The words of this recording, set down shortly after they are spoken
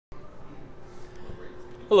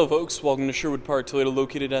Hello folks, welcome to Sherwood Park Toyota,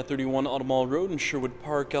 located at 31 Automall Road in Sherwood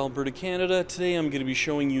Park, Alberta, Canada. Today I'm going to be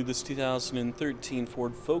showing you this 2013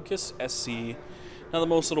 Ford Focus SE. Now the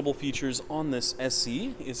most notable features on this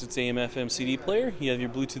SE is its AM/FM CD player. You have your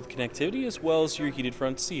Bluetooth connectivity as well as your heated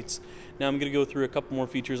front seats. Now I'm going to go through a couple more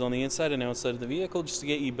features on the inside and outside of the vehicle just to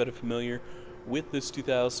get you better familiar with this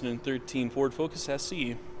 2013 Ford Focus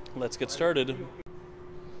SE. Let's get started.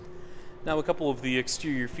 Now a couple of the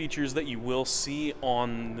exterior features that you will see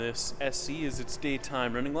on this SE is its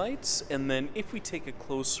daytime running lights, and then if we take a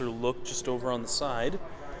closer look just over on the side,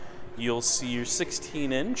 you'll see your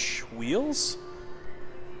 16-inch wheels.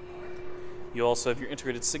 You also have your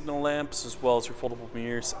integrated signal lamps as well as your foldable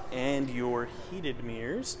mirrors and your heated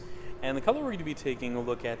mirrors. And the color we're going to be taking a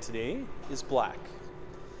look at today is black.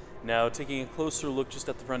 Now taking a closer look just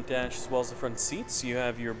at the front dash as well as the front seats, you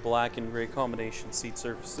have your black and gray combination seat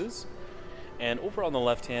surfaces. And over on the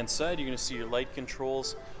left-hand side, you're going to see your light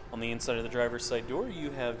controls. On the inside of the driver's side door,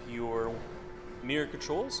 you have your mirror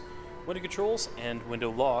controls, window controls, and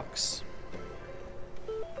window locks.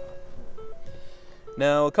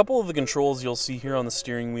 Now, a couple of the controls you'll see here on the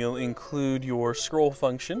steering wheel include your scroll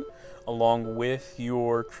function, along with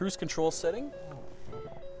your cruise control setting.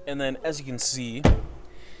 And then, as you can see,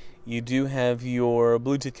 you do have your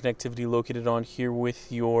Bluetooth connectivity located on here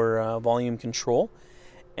with your volume control,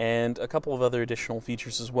 and a couple of other additional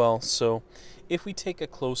features as well. So if we take a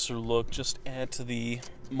closer look just at the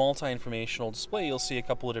multi-informational display, you'll see a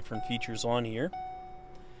couple of different features on here.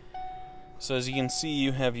 So as you can see,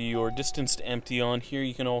 you have your distance to empty on here.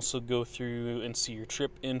 You can also go through and see your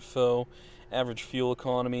trip info, average fuel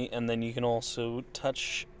economy, and then you can also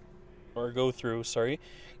go through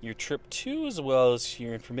your trip to, as well as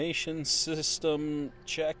your information system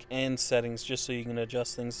check and settings, just so you can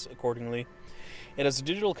adjust things accordingly. It has a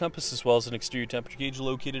digital compass as well as an exterior temperature gauge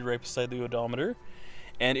located right beside the odometer.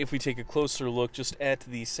 And if we take a closer look just at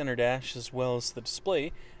the center dash as well as the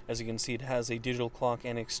display, as you can see, it has a digital clock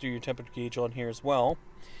and exterior temperature gauge on here as well.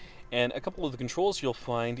 And a couple of the controls you'll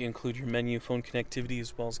find include your menu, phone connectivity,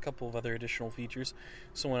 as well as a couple of other additional features.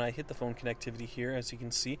 So when I hit the phone connectivity here, as you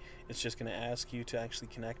can see, it's just going to ask you to actually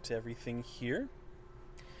connect to everything here.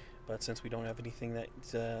 But since we don't have anything that,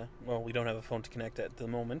 we don't have a phone to connect at the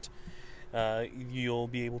moment, you'll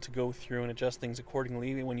be able to go through and adjust things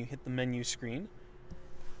accordingly when you hit the menu screen.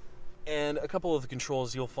 And a couple of the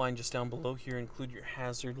controls you'll find just down below here include your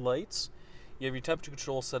hazard lights. You have your temperature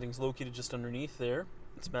control settings located just underneath there.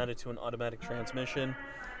 It's mounted to an automatic transmission.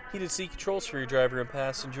 Heated seat controls for your driver and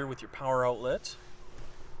passenger with your power outlet.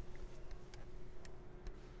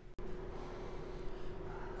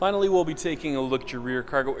 Finally, we'll be taking a look at your rear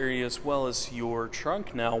cargo area as well as your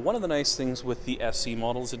trunk. Now, one of the nice things with the SE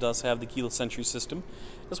models, it does have the keyless entry system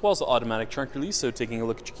as well as the automatic trunk release. So taking a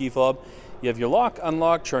look at your key fob, you have your lock,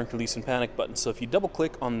 unlock, trunk release, and panic button. So if you double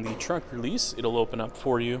click on the trunk release, it'll open up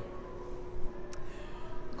for you.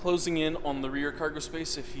 Closing in on the rear cargo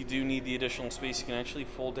space, if you do need the additional space, you can actually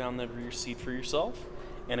fold down the rear seat for yourself.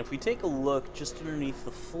 And if we take a look just underneath the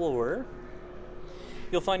floor,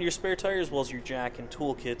 you'll find your spare tire as well as your jack and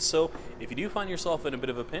toolkit. So if you do find yourself in a bit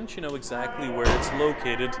of a pinch, you know exactly where it's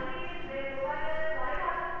located.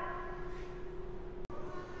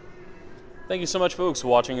 Thank you so much, folks, for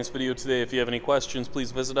watching this video today. If you have any questions,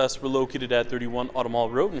 please visit us. We're located at 31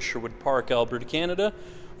 Automall Road in Sherwood Park, Alberta, Canada.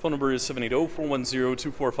 Phone number is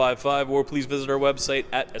 780-410-2455, or please visit our website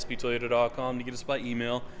at sptoyota.com to get us by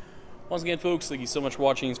email. Once again, folks, thank you so much for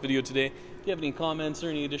watching this video today. If you have any comments or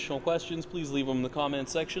any additional questions, please leave them in the comment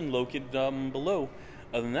section located down below.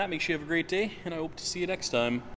 Other than that, make sure you have a great day, and I hope to see you next time.